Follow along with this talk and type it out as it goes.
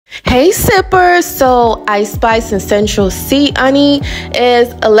Hey sippers, so Ice Spice and Central C honey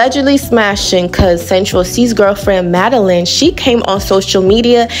is allegedly smashing because Central C's girlfriend Madeline, she came on social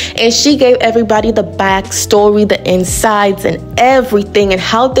media and she gave everybody the backstory, the insides and everything, and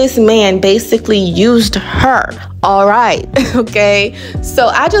how this man basically used her. All right, okay, so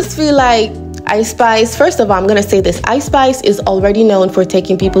I just feel like Ice Spice, first of all, I'm gonna say this: Ice Spice is already known for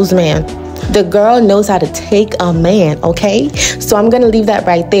taking people's man. The girl knows how to take a man, okay? So I'm gonna leave that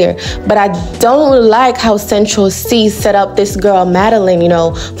right there. But I don't like how Central C set up this girl Madeline,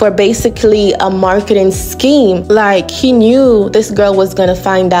 for basically a marketing scheme. Like, he knew this girl was gonna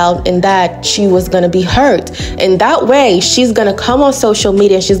find out and that she was gonna be hurt. And that way, she's gonna come on social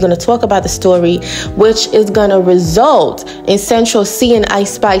media and she's gonna talk about the story, which is gonna result in Central C and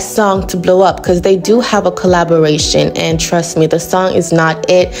Ice Spice song to blow up, because they do have a collaboration. And trust me, the song is not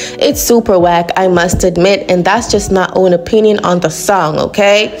it. It's super whack, I must admit, and that's just my own opinion on the song,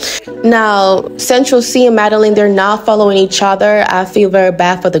 okay? Now, Central C and Madeline, they're not following each other. I feel very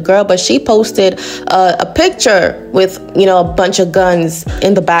bad for the girl, but she posted a picture with, a bunch of guns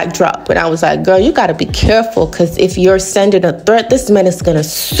in the backdrop, and I was like, girl, you gotta be careful, because if you're sending a threat, this man is gonna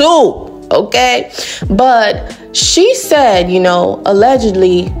sue, okay? But she said,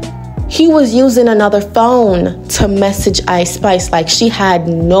 allegedly, he was using another phone to message Ice Spice. Like, she had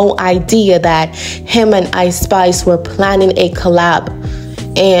no idea that him and Ice Spice were planning a collab.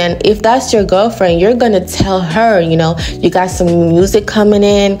 And if that's your girlfriend, you're going to tell her, you got some music coming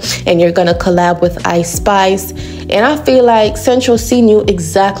in and you're going to collab with Ice Spice. And I feel like Central C knew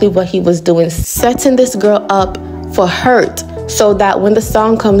exactly what he was doing, setting this girl up for hurt, so that when the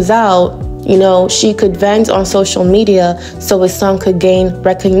song comes out, she could vent on social media so his song could gain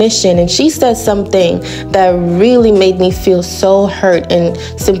recognition. And she said something that really made me feel so hurt and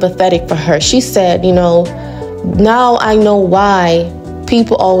sympathetic for her. She said, now I know why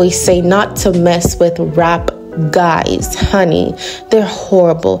people always say not to mess with rap guys. Honey, they're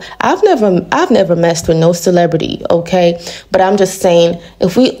horrible. I've never messed with no celebrity, okay? But I'm just saying,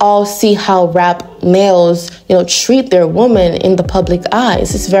 if we all see how rap males, treat their woman in the public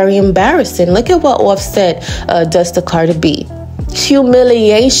eyes, it's very embarrassing. Look at what Offset does to Cardi B.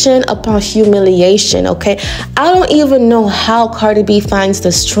 Humiliation upon humiliation, okay? I don't even know how Cardi B finds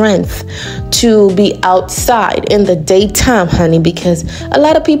the strength to be outside in the daytime, honey, because a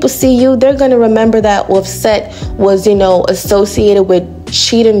lot of people see you, they're going to remember that Offset was, associated with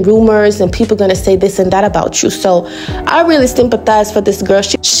cheating rumors, and people gonna say this and that about you. So I really sympathize for this girl.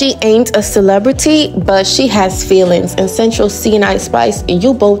 She ain't a celebrity, but she has feelings. And Central C and Ice Spice,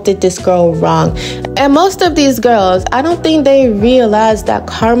 you both did this girl wrong. And most of these girls, I don't think they realize that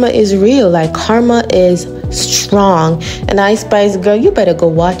karma is real. Like, karma is strong. And Ice Spice, girl, you better go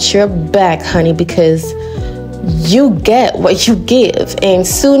watch your back, honey, because you get what you give, and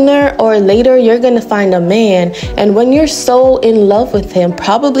sooner or later you're gonna find a man, and when you're so in love with him,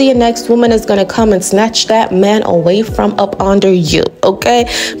 probably your next woman is gonna come and snatch that man away from up under you, okay?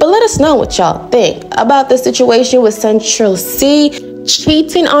 But let us know what y'all think about the situation with Central C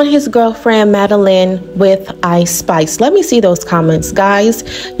cheating on his girlfriend Madeline with Ice Spice. Let me see those comments, guys.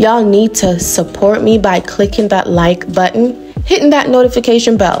 Y'all need to support me by clicking that like button, hitting that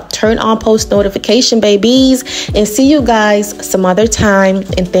notification bell, turn on post notification, babies, and see you guys some other time.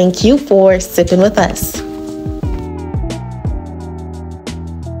 And thank you for sipping with us.